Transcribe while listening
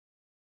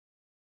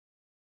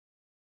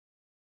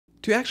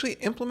To actually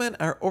implement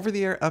our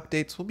over-the-air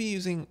updates, we'll be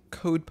using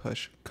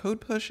CodePush.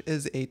 CodePush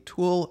is a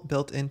tool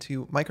built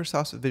into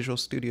Microsoft's Visual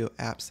Studio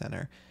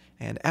AppCenter.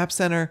 And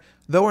AppCenter,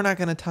 though we're not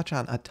going to touch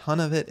on a ton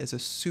of it, is a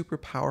super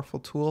powerful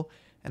tool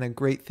and a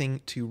great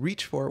thing to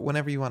reach for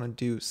whenever you want to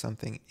do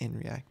something in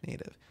React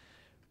Native.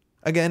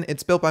 Again,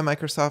 it's built by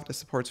Microsoft. It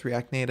supports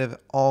React Native,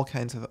 all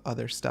kinds of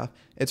other stuff.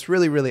 It's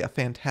really, really a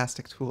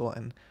fantastic tool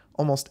and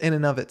almost in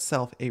and of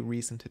itself a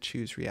reason to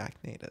choose React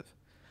Native.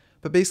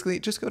 But basically,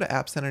 just go to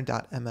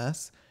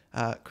appcenter.ms,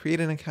 create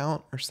an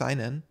account or sign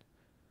in.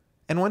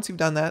 And once you've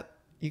done that,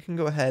 you can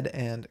go ahead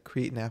and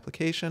create an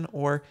application,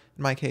 or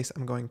in my case,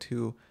 I'm going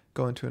to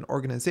go into an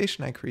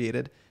organization I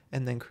created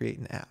and then create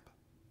an app.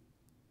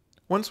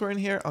 Once we're in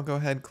here, I'll go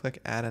ahead and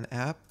click Add an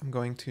App. I'm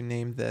going to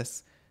name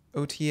this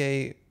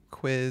OTA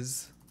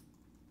Quiz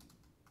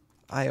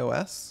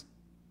iOS.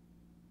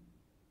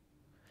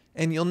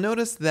 And you'll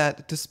notice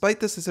that despite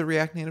this is a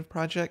React Native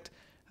project,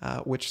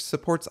 which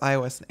supports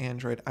iOS and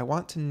Android, I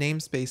want to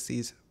namespace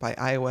these by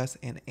iOS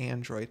and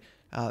Android.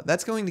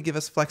 That's going to give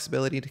us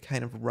flexibility to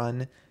kind of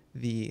run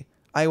the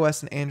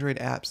iOS and Android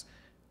apps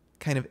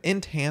kind of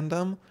in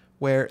tandem,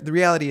 where the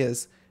reality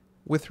is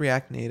with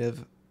React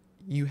Native,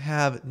 you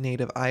have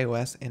native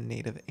iOS and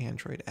native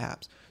Android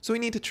apps. So we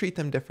need to treat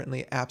them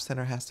differently.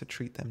 AppCenter has to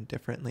treat them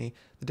differently,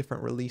 the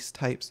different release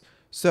types.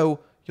 So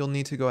you'll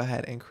need to go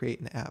ahead and create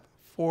an app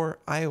for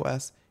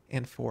iOS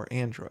and for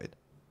Android.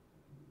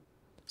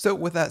 So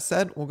with that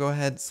said, we'll go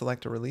ahead and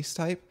select a release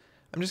type.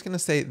 I'm just going to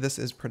say this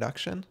is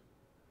production.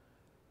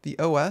 The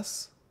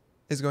OS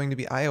is going to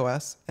be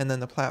iOS, and then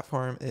the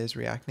platform is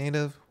React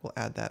Native. We'll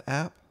add that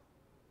app.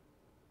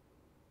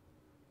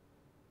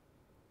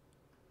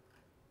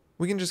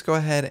 We can just go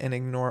ahead and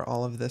ignore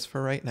all of this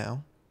for right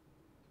now.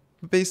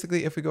 But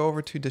basically, if we go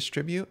over to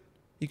distribute,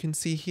 you can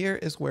see here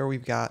is where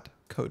we've got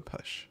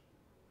CodePush.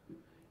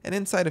 And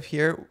inside of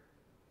here,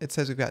 it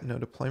says we've got no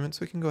deployment, so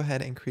we can go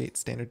ahead and create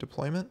standard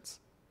deployments.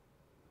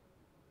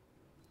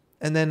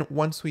 And then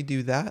once we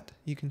do that,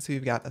 you can see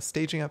we've got a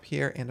staging up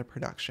here and a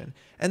production.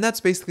 And that's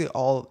basically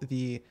all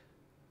the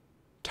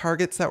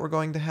targets that we're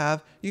going to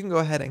have. You can go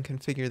ahead and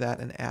configure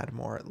that and add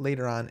more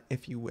later on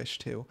if you wish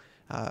to,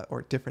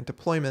 or different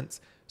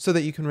deployments, so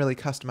that you can really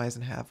customize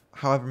and have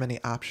however many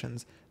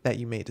options that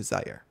you may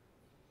desire.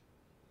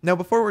 Now,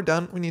 before we're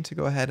done, we need to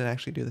go ahead and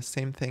actually do the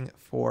same thing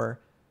for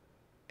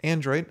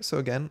Android. So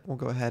again, we'll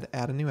go ahead,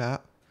 add a new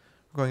app.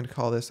 We're going to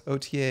call this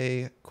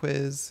OTA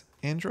Quiz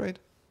Android.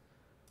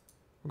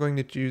 We're going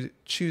to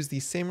choose the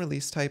same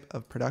release type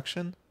of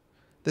production.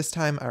 This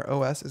time our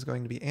OS is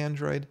going to be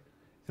Android,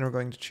 and we're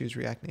going to choose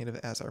React Native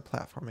as our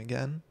platform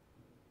again.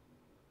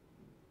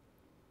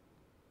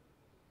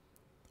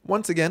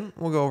 Once again,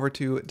 we'll go over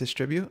to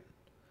distribute,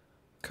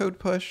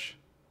 CodePush,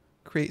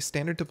 create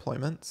standard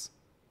deployments,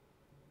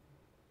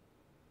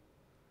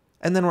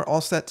 and then we're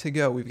all set to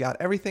go. We've got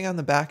everything on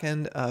the back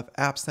end of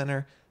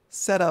AppCenter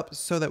set up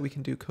so that we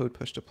can do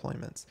CodePush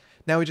deployments.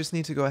 Now we just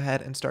need to go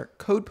ahead and start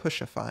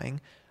CodePushifying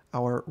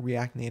our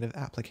React Native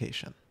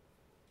application.